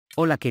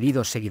Hola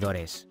queridos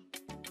seguidores.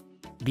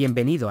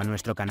 Bienvenido a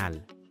nuestro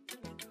canal.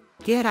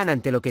 ¿Qué harán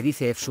ante lo que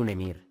dice Efsun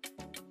Emir?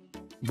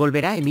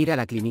 ¿Volverá Emir a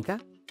la clínica?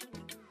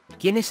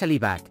 ¿Quién es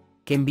Alibat,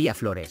 que envía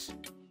flores?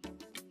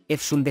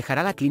 ¿Efsun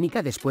dejará la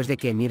clínica después de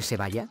que Emir se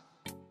vaya?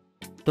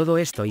 Todo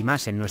esto y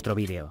más en nuestro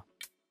vídeo.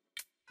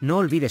 No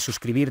olvides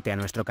suscribirte a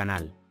nuestro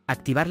canal,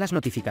 activar las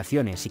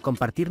notificaciones y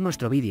compartir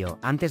nuestro vídeo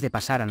antes de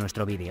pasar a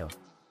nuestro vídeo.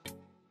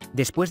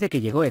 Después de que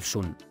llegó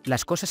Efsun,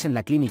 las cosas en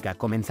la clínica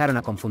comenzaron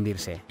a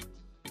confundirse.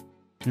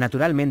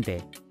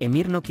 Naturalmente,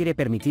 Emir no quiere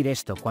permitir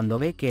esto cuando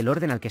ve que el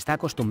orden al que está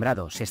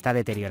acostumbrado se está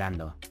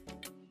deteriorando.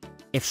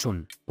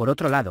 Efsun, por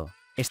otro lado,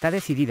 está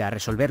decidida a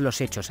resolver los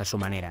hechos a su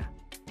manera.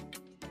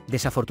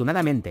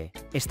 Desafortunadamente,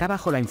 está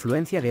bajo la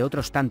influencia de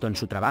otros tanto en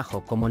su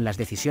trabajo como en las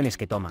decisiones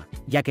que toma,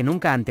 ya que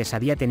nunca antes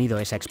había tenido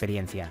esa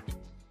experiencia.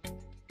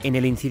 En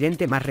el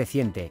incidente más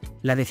reciente,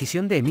 la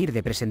decisión de Emir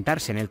de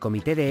presentarse en el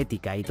comité de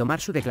ética y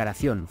tomar su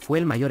declaración fue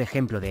el mayor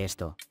ejemplo de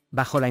esto,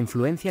 bajo la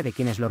influencia de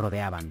quienes lo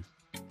rodeaban.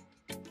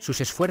 Sus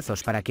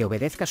esfuerzos para que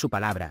obedezca su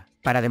palabra,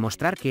 para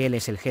demostrar que él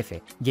es el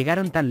jefe,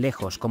 llegaron tan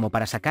lejos como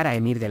para sacar a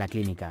Emir de la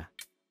clínica.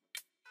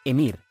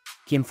 Emir,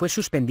 quien fue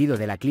suspendido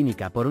de la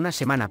clínica por una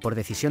semana por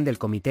decisión del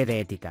comité de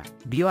ética,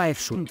 vio a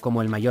Efsun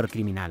como el mayor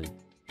criminal.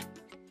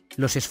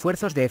 Los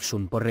esfuerzos de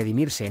Efsun por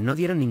redimirse no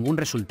dieron ningún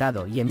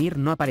resultado y Emir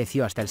no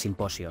apareció hasta el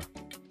simposio.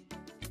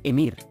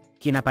 Emir,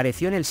 quien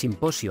apareció en el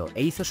simposio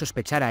e hizo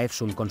sospechar a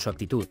Efsun con su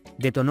actitud,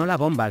 detonó la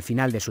bomba al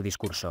final de su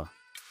discurso.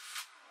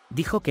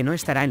 Dijo que no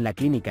estará en la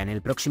clínica en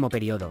el próximo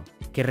periodo,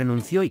 que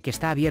renunció y que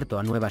está abierto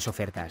a nuevas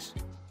ofertas.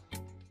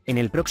 En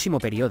el próximo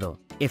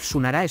periodo,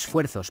 Efsun hará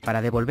esfuerzos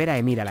para devolver a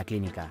Emir a la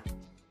clínica.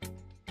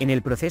 En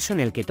el proceso en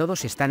el que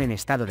todos están en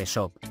estado de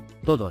shock,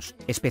 todos,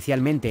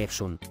 especialmente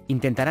Efsun,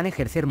 intentarán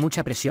ejercer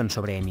mucha presión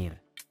sobre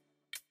Emir.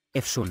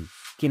 Efsun,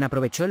 quien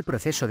aprovechó el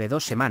proceso de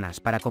 2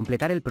 semanas para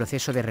completar el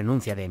proceso de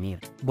renuncia de Emir,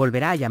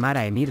 volverá a llamar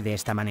a Emir de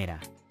esta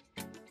manera.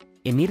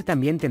 Emir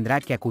también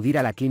tendrá que acudir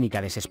a la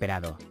clínica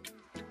desesperado.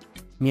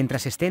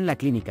 Mientras esté en la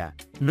clínica,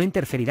 no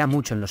interferirá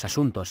mucho en los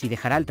asuntos y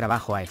dejará el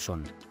trabajo a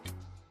Efsun.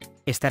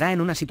 Estará en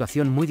una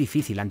situación muy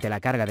difícil ante la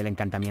carga del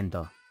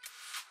encantamiento.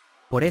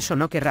 Por eso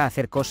no querrá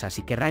hacer cosas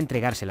y querrá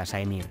entregárselas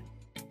a Emir.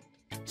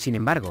 Sin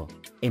embargo,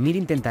 Emir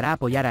intentará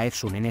apoyar a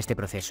Efsun en este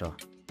proceso.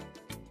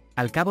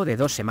 Al cabo de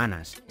 2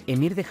 semanas,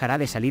 Emir dejará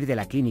de salir de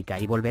la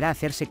clínica y volverá a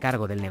hacerse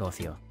cargo del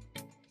negocio.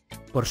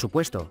 Por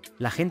supuesto,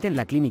 la gente en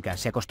la clínica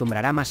se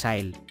acostumbrará más a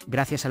él,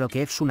 gracias a lo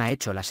que Efsun ha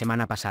hecho la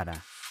semana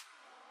pasada.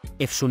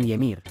 Efsun y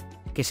Emir,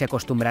 que se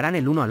acostumbrarán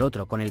el uno al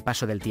otro con el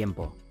paso del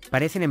tiempo,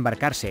 parecen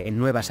embarcarse en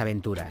nuevas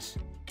aventuras.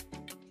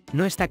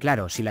 No está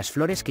claro si las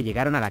flores que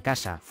llegaron a la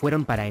casa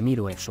fueron para Emir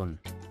o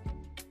Efsun.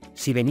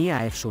 Si venía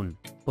a Efsun,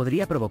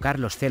 podría provocar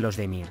los celos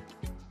de Emir.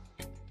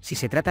 Si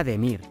se trata de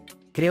Emir,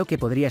 creo que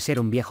podría ser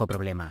un viejo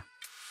problema.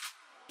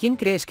 ¿Quién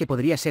crees que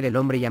podría ser el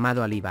hombre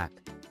llamado Alibat?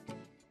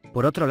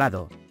 Por otro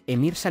lado,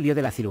 Emir salió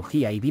de la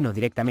cirugía y vino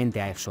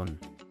directamente a Efsun.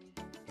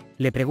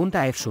 Le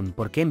pregunta a Efsun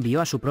por qué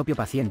envió a su propio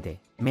paciente,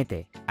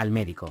 Mete, al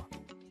médico.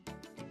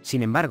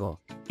 Sin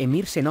embargo,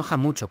 Emir se enoja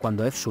mucho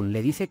cuando Efsun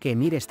le dice que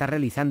Emir está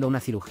realizando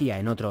una cirugía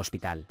en otro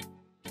hospital.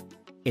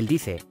 Él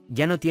dice,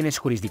 ya no tienes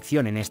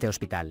jurisdicción en este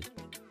hospital.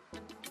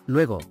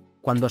 Luego,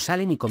 cuando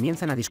salen y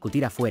comienzan a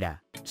discutir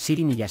afuera,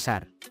 Sirin y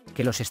Yasar,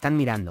 que los están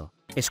mirando,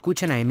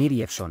 escuchan a Emir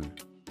y Efsun.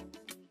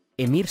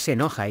 Emir se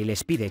enoja y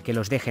les pide que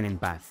los dejen en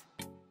paz.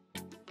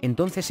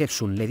 Entonces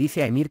Efsun le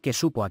dice a Emir que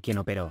supo a quién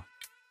operó.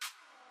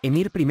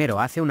 Emir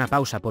primero hace una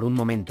pausa por un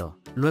momento,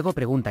 luego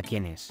pregunta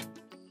quién es.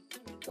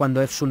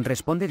 Cuando Efsun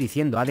responde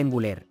diciendo Aden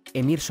Güler,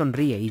 Emir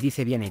sonríe y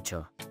dice bien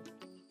hecho.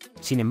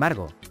 Sin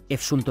embargo,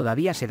 Efsun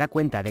todavía se da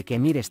cuenta de que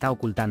Emir está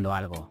ocultando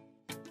algo.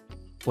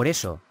 Por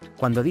eso,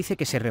 cuando dice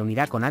que se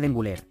reunirá con Aden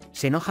Güler,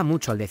 se enoja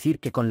mucho al decir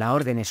que con la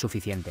orden es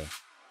suficiente.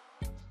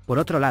 Por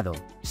otro lado,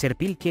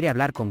 Serpil quiere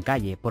hablar con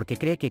Calle porque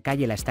cree que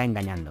Calle la está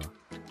engañando.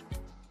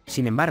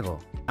 Sin embargo,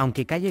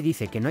 aunque Calle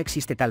dice que no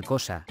existe tal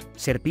cosa,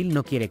 Serpil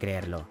no quiere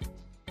creerlo.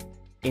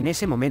 En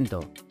ese momento,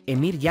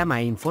 Emir llama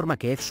e informa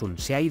que Efsun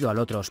se ha ido al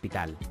otro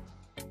hospital.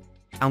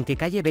 Aunque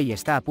Calle Bey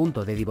está a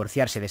punto de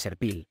divorciarse de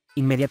Serpil,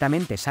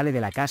 inmediatamente sale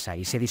de la casa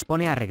y se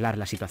dispone a arreglar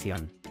la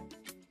situación.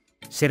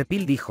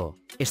 Serpil dijo,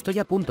 estoy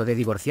a punto de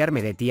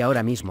divorciarme de ti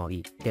ahora mismo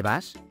y, ¿te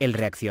vas? Él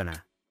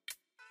reacciona.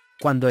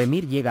 Cuando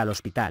Emir llega al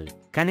hospital,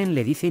 Kanen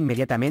le dice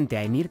inmediatamente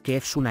a Emir que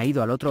Efsun ha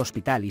ido al otro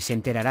hospital y se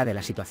enterará de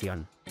la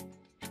situación.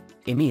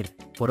 Emir,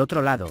 por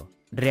otro lado,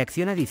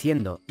 reacciona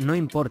diciendo, no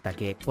importa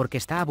que, porque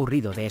está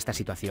aburrido de esta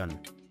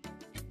situación.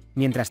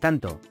 Mientras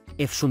tanto,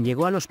 Efsun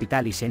llegó al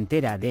hospital y se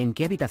entera de en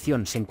qué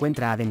habitación se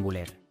encuentra Aden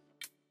Güler.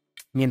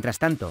 Mientras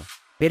tanto,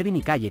 Pervin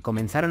y Calle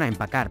comenzaron a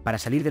empacar para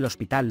salir del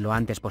hospital lo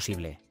antes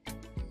posible.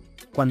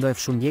 Cuando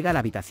Efsun llega a la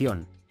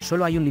habitación,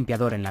 solo hay un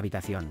limpiador en la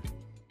habitación.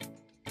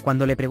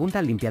 Cuando le pregunta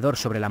al limpiador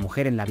sobre la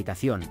mujer en la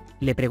habitación,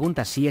 le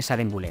pregunta si es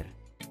Aden Güler.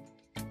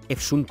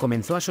 Efsun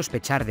comenzó a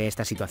sospechar de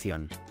esta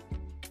situación.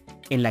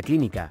 En la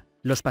clínica,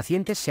 los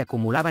pacientes se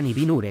acumulaban y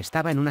Binur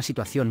estaba en una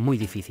situación muy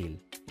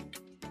difícil.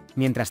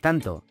 Mientras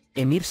tanto,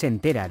 Emir se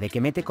entera de que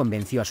Mete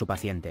convenció a su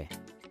paciente.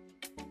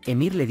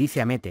 Emir le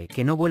dice a Mete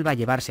que no vuelva a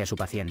llevarse a su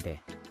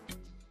paciente.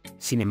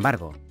 Sin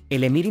embargo,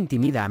 el Emir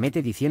intimida a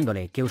Mete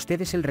diciéndole que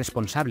usted es el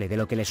responsable de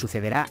lo que le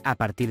sucederá a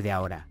partir de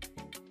ahora.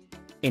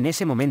 En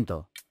ese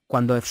momento,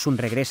 cuando Efsun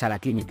regresa a la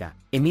clínica,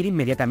 Emir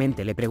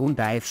inmediatamente le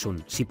pregunta a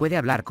Efsun si puede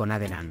hablar con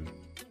Adnan.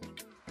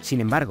 Sin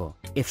embargo,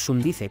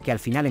 Efsun dice que al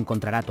final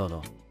encontrará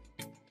todo.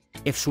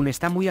 Efsun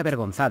está muy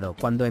avergonzado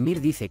cuando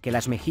Emir dice que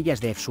las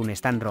mejillas de Efsun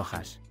están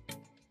rojas.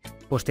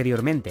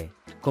 Posteriormente,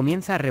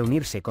 comienza a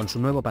reunirse con su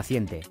nuevo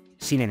paciente,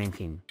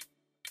 Senden.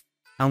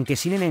 Aunque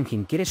Senden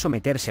quiere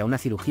someterse a una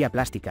cirugía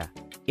plástica,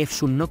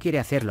 Efsun no quiere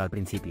hacerlo al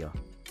principio.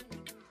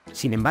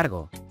 Sin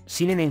embargo,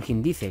 Senden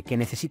dice que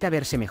necesita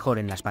verse mejor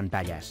en las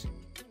pantallas.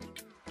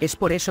 Es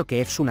por eso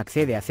que Efsun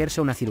accede a hacerse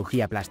una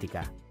cirugía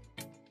plástica.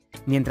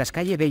 Mientras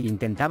Calle Bey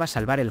intentaba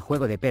salvar el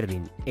juego de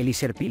Pervin, él y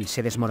Serpil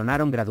se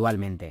desmoronaron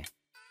gradualmente.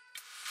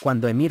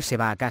 Cuando Emir se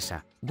va a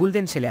casa,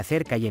 Gulden se le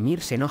acerca y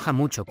Emir se enoja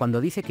mucho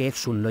cuando dice que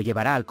Efsun lo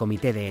llevará al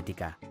comité de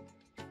ética.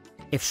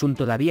 Efsun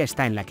todavía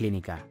está en la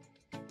clínica.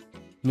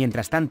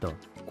 Mientras tanto,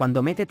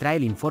 cuando Mete trae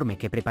el informe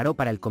que preparó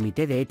para el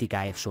comité de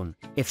ética a Efsun,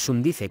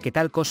 Efsun dice que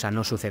tal cosa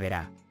no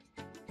sucederá.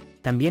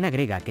 También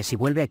agrega que si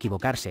vuelve a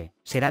equivocarse,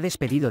 será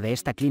despedido de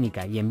esta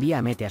clínica y envía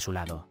a Mete a su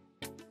lado.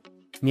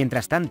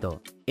 Mientras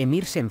tanto,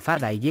 Emir se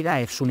enfada y llega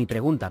a Efsun y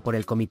pregunta por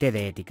el comité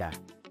de ética.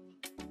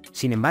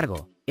 Sin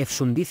embargo,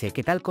 Efsun dice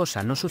que tal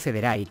cosa no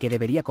sucederá y que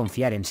debería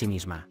confiar en sí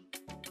misma.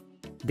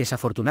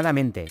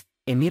 Desafortunadamente,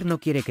 Emir no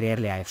quiere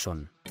creerle a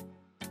Efsun.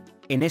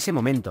 En ese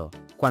momento,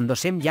 cuando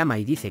Sem llama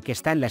y dice que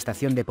está en la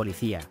estación de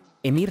policía,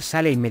 Emir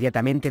sale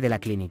inmediatamente de la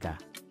clínica.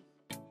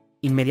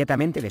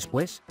 Inmediatamente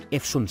después,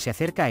 Efsun se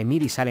acerca a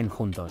Emir y salen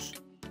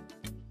juntos.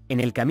 En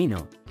el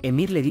camino,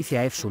 Emir le dice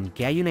a Efsun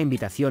que hay una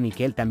invitación y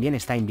que él también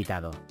está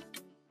invitado.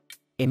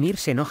 Emir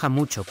se enoja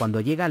mucho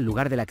cuando llega al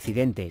lugar del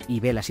accidente y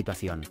ve la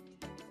situación.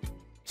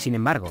 Sin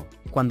embargo,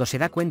 cuando se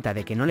da cuenta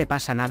de que no le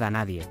pasa nada a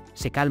nadie,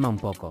 se calma un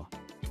poco.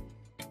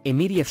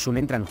 Emir y Efsun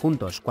entran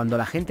juntos cuando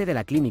la gente de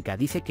la clínica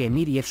dice que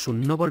Emir y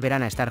Efsun no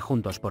volverán a estar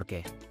juntos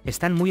porque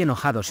están muy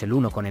enojados el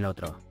uno con el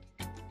otro.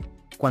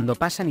 Cuando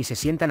pasan y se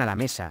sientan a la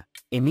mesa,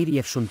 Emir y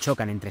Efsun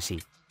chocan entre sí.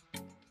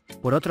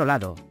 Por otro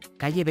lado,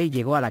 Calle Bey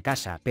llegó a la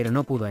casa pero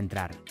no pudo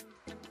entrar.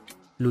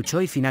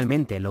 Luchó y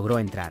finalmente logró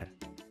entrar.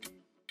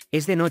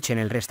 Es de noche en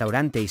el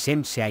restaurante y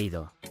Sem se ha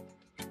ido.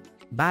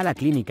 Va a la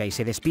clínica y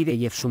se despide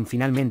y Efsun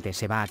finalmente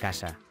se va a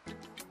casa.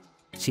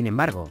 Sin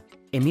embargo,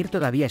 Emir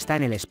todavía está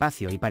en el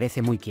espacio y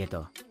parece muy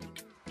quieto.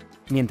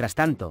 Mientras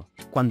tanto,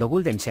 cuando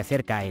Gulden se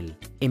acerca a él,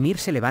 Emir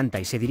se levanta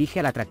y se dirige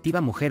a la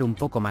atractiva mujer un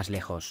poco más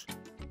lejos.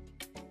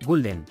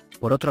 Gulden,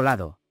 por otro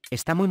lado,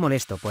 está muy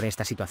molesto por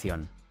esta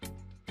situación.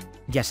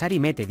 Yasar y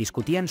Mete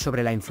discutían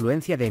sobre la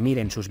influencia de Emir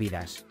en sus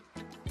vidas.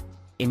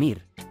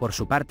 Emir, por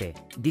su parte,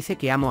 dice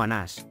que amo a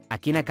Nas, a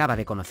quien acaba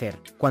de conocer,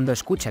 cuando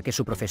escucha que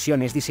su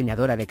profesión es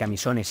diseñadora de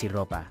camisones y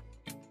ropa.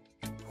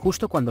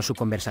 Justo cuando su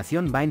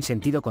conversación va en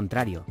sentido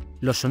contrario,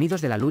 los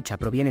sonidos de la lucha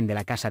provienen de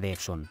la casa de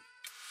Efsun.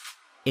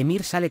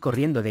 Emir sale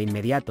corriendo de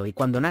inmediato y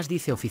cuando Nas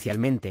dice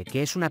oficialmente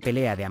que es una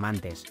pelea de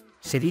amantes,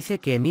 se dice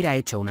que Emir ha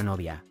hecho una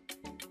novia.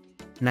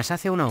 Nas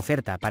hace una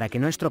oferta para que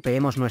no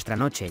estropeemos nuestra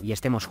noche y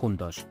estemos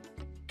juntos.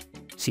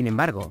 Sin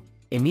embargo,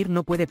 Emir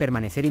no puede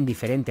permanecer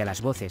indiferente a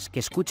las voces que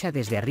escucha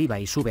desde arriba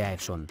y sube a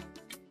Efsun.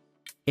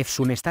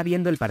 Efsun está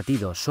viendo el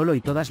partido solo y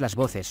todas las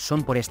voces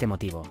son por este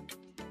motivo.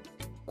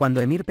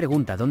 Cuando Emir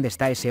pregunta dónde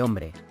está ese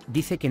hombre,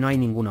 dice que no hay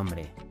ningún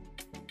hombre.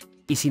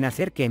 Y sin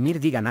hacer que Emir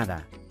diga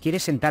nada, quiere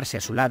sentarse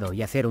a su lado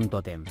y hacer un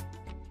tótem.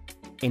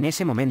 En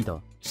ese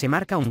momento, se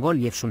marca un gol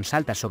y Efsun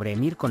salta sobre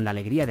Emir con la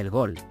alegría del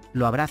gol,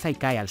 lo abraza y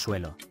cae al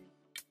suelo.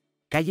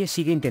 Calle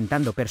sigue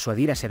intentando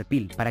persuadir a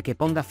Serpil para que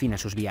ponga fin a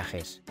sus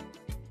viajes.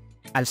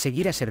 Al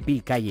seguir a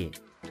Serpil Calle,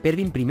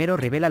 Pervin primero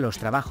revela los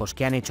trabajos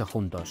que han hecho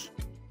juntos.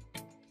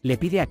 Le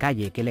pide a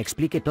Calle que le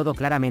explique todo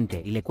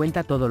claramente y le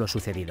cuenta todo lo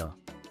sucedido.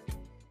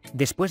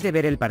 Después de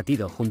ver el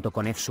partido junto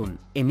con Efsun,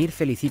 Emir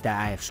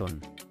felicita a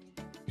Efsun.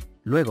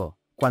 Luego,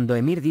 cuando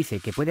Emir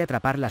dice que puede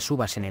atrapar las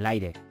uvas en el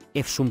aire,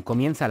 Efsun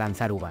comienza a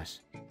lanzar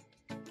uvas.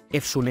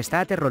 Efsun está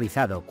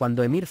aterrorizado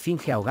cuando Emir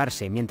finge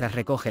ahogarse mientras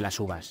recoge las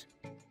uvas.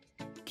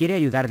 Quiere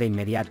ayudar de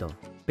inmediato,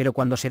 pero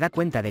cuando se da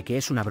cuenta de que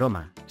es una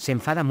broma, se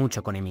enfada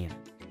mucho con Emir.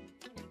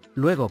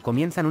 Luego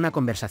comienzan una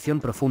conversación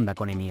profunda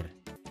con Emir.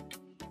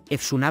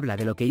 Efsun habla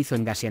de lo que hizo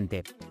en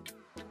Gaziantep.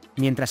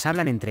 Mientras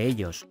hablan entre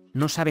ellos,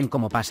 no saben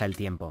cómo pasa el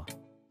tiempo.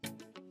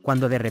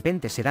 Cuando de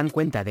repente se dan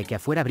cuenta de que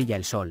afuera brilla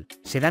el sol,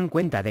 se dan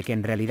cuenta de que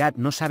en realidad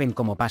no saben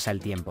cómo pasa el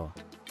tiempo.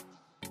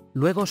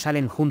 Luego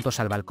salen juntos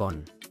al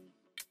balcón.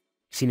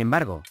 Sin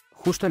embargo,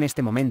 justo en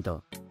este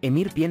momento,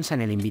 Emir piensa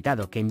en el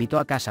invitado que invitó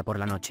a casa por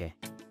la noche.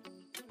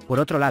 Por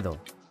otro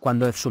lado,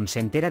 cuando Efsun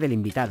se entera del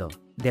invitado,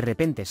 de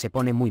repente se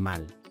pone muy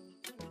mal.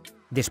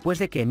 Después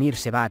de que Emir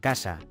se va a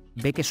casa,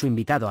 ve que su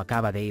invitado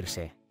acaba de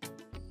irse.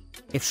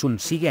 Efsun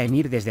sigue a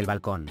Emir desde el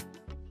balcón.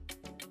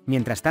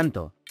 Mientras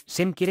tanto,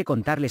 Sem quiere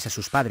contarles a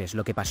sus padres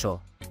lo que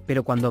pasó,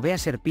 pero cuando ve a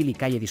Serpil y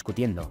Calle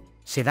discutiendo,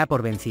 se da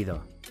por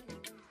vencido.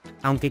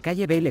 Aunque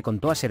Calle Bey le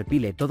contó a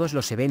Serpile todos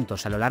los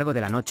eventos a lo largo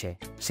de la noche,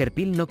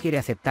 Serpil no quiere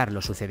aceptar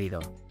lo sucedido.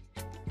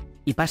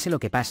 y pase lo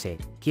que pase,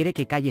 quiere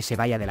que Calle se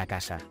vaya de la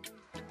casa.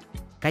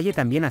 Calle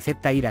también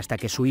acepta ir hasta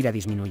que su ira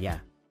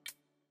disminuya.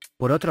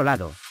 Por otro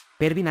lado,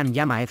 Permitir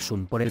llama a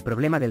Efsun por el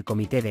problema del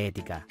comité de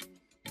ética.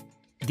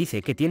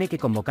 Dice que tiene que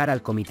convocar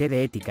al comité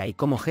de ética y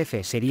como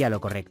jefe sería lo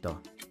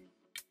correcto.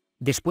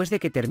 Después de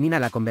que termina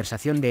la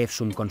conversación de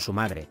Efsun con su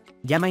madre,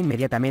 llama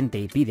inmediatamente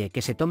y pide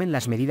que se tomen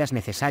las medidas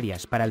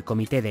necesarias para el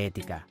comité de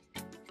ética.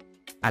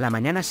 A la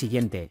mañana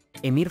siguiente,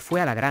 Emir fue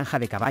a la granja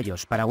de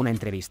caballos para una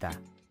entrevista.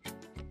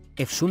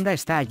 Efsunda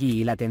está allí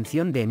y la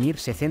atención de Emir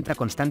se centra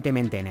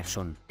constantemente en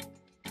Efsun.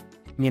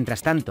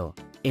 Mientras tanto,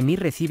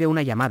 Emir recibe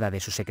una llamada de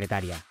su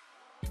secretaria.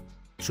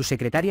 Su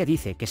secretaria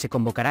dice que se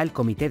convocará el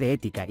comité de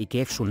ética y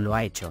que Efsun lo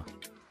ha hecho.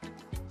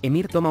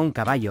 Emir toma un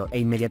caballo e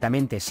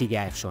inmediatamente sigue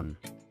a Efsun.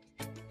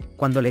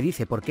 Cuando le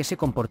dice por qué se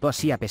comportó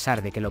así a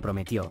pesar de que lo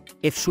prometió,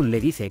 Efsun le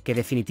dice que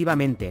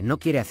definitivamente no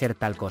quiere hacer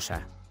tal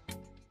cosa.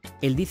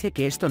 Él dice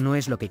que esto no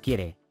es lo que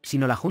quiere,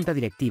 sino la junta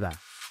directiva,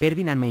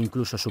 Permitir e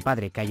incluso su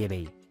padre Calle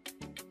Bey.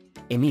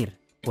 Emir,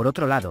 por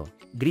otro lado,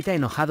 grita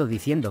enojado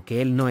diciendo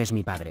que él no es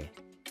mi padre.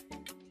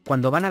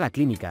 Cuando van a la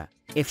clínica,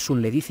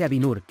 Efsun le dice a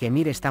Binur que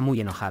Emir está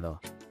muy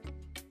enojado.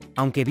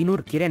 Aunque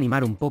Binur quiere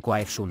animar un poco a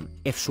Efsun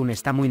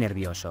está muy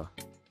nervioso.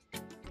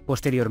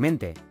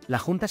 Posteriormente, la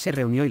junta se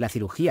reunió y la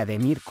cirugía de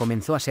Emir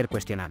comenzó a ser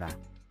cuestionada.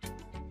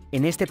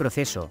 En este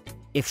proceso,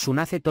 Efsun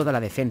hace toda la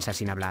defensa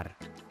sin hablar.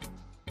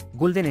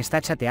 Gulden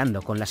está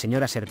chateando con la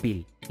señora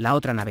Serpil, la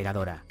otra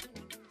navegadora.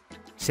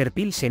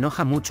 Serpil se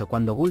enoja mucho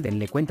cuando Gulden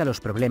le cuenta los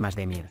problemas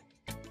de Emir.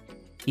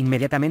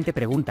 Inmediatamente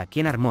pregunta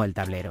quién armó el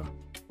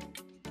tablero.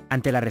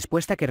 Ante la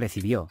respuesta que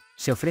recibió,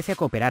 se ofrece a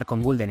cooperar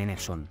con Gulden en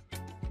Efsun.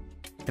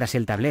 Tras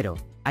el tablero,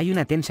 hay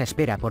una tensa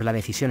espera por la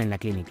decisión en la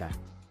clínica.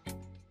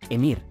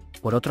 Emir,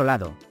 por otro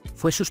lado,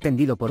 fue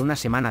suspendido por una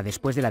semana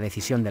después de la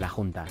decisión de la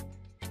junta.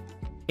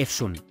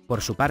 Efsun,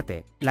 por su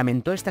parte,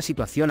 lamentó esta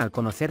situación al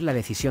conocer la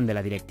decisión de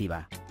la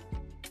directiva.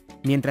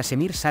 Mientras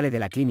Emir sale de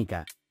la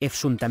clínica,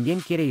 Efsun también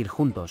quiere ir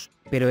juntos,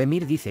 pero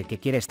Emir dice que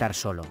quiere estar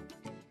solo.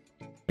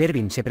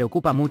 Pervin se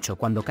preocupa mucho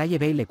cuando Calle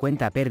Bey le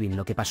cuenta a Pervin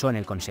lo que pasó en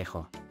el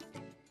consejo.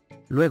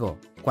 Luego,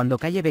 cuando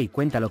Calle Bey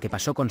cuenta lo que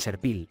pasó con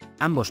Serpil,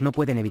 ambos no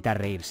pueden evitar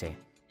reírse.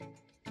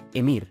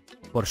 Emir,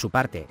 por su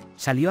parte,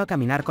 salió a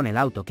caminar con el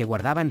auto que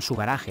guardaba en su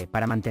garaje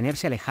para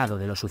mantenerse alejado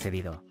de lo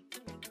sucedido.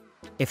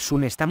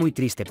 Efsun está muy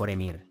triste por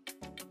Emir.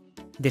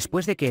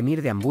 Después de que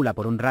Emir deambula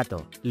por un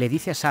rato, le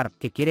dice a Sarp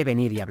que quiere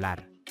venir y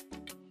hablar.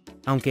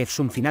 Aunque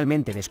Efsun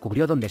finalmente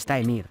descubrió dónde está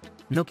Emir,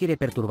 no quiere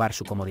perturbar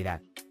su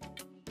comodidad.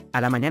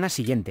 A la mañana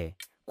siguiente,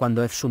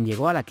 cuando Efsun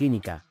llegó a la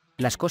clínica,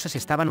 las cosas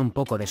estaban un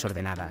poco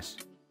desordenadas.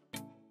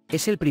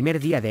 Es el primer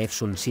día de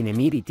Efsun sin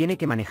Emir y tiene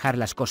que manejar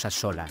las cosas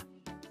sola.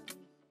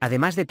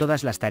 Además de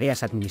todas las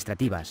tareas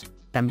administrativas,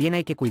 también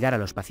hay que cuidar a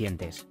los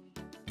pacientes.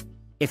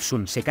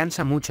 Efsun se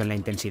cansa mucho en la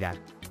intensidad.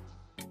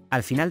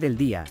 Al final del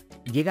día,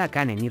 llega a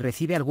Kanen y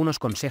recibe algunos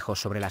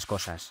consejos sobre las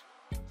cosas.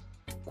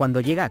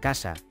 Cuando llega a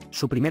casa,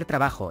 su primer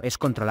trabajo es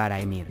controlar a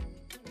Emir.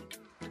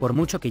 Por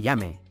mucho que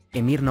llame,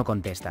 Emir no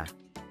contesta.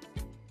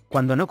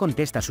 Cuando no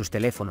contesta sus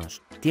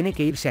teléfonos, tiene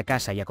que irse a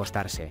casa y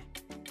acostarse.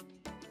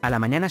 A la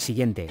mañana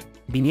siguiente,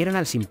 vinieron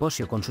al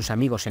simposio con sus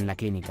amigos en la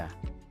clínica.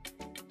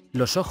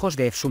 Los ojos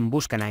de Efsun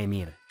buscan a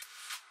Emir.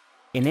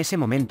 En ese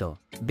momento,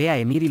 ve a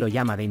Emir y lo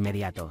llama de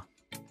inmediato.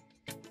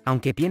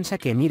 Aunque piensa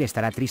que Emir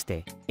estará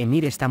triste,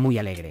 Emir está muy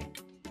alegre.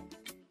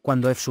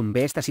 Cuando Efsun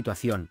ve esta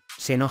situación,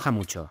 se enoja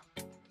mucho.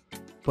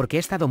 Porque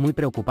ha estado muy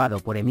preocupado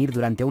por Emir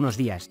durante unos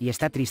días y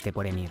está triste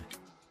por Emir.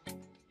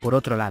 Por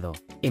otro lado,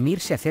 Emir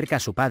se acerca a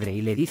su padre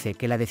y le dice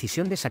que la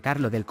decisión de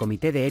sacarlo del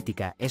comité de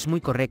ética es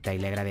muy correcta y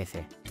le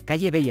agradece.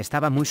 Calle Bey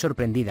estaba muy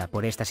sorprendida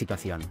por esta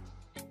situación.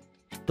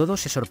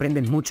 Todos se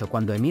sorprenden mucho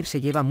cuando Emir se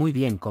lleva muy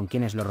bien con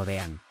quienes lo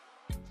rodean.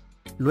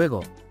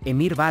 Luego,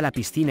 Emir va a la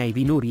piscina y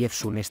Binur y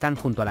Efsun están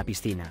junto a la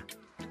piscina.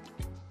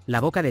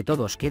 La boca de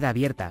todos queda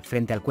abierta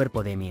frente al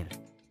cuerpo de Emir.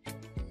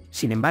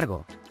 Sin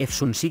embargo,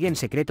 Efsun sigue en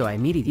secreto a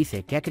Emir y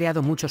dice que ha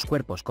creado muchos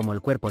cuerpos como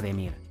el cuerpo de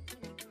Emir.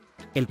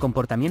 El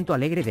comportamiento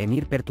alegre de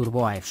Emir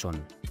perturbó a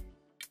Efsun.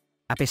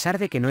 A pesar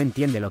de que no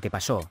entiende lo que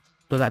pasó,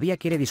 todavía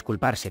quiere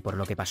disculparse por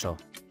lo que pasó.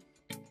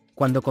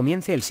 Cuando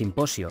comience el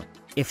simposio,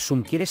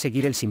 Efsun quiere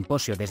seguir el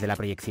simposio desde la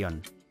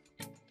proyección.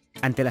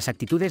 Ante las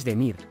actitudes de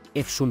Emir,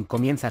 Efsun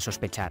comienza a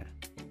sospechar.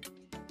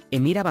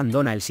 Emir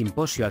abandona el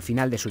simposio al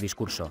final de su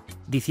discurso,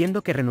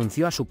 diciendo que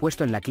renunció a su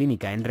puesto en la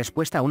clínica en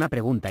respuesta a una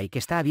pregunta y que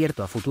está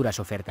abierto a futuras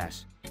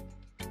ofertas.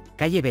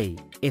 Calle Bey,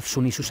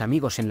 Efsun y sus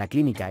amigos en la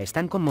clínica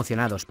están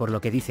conmocionados por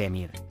lo que dice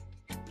Emir.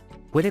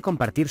 Puede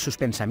compartir sus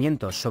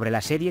pensamientos sobre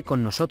la serie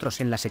con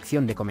nosotros en la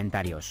sección de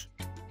comentarios.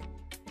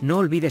 No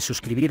olvides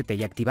suscribirte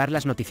y activar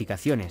las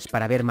notificaciones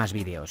para ver más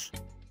vídeos.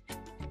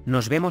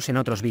 Nos vemos en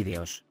otros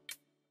vídeos.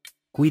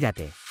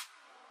 Cuídate.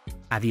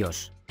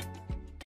 Adiós.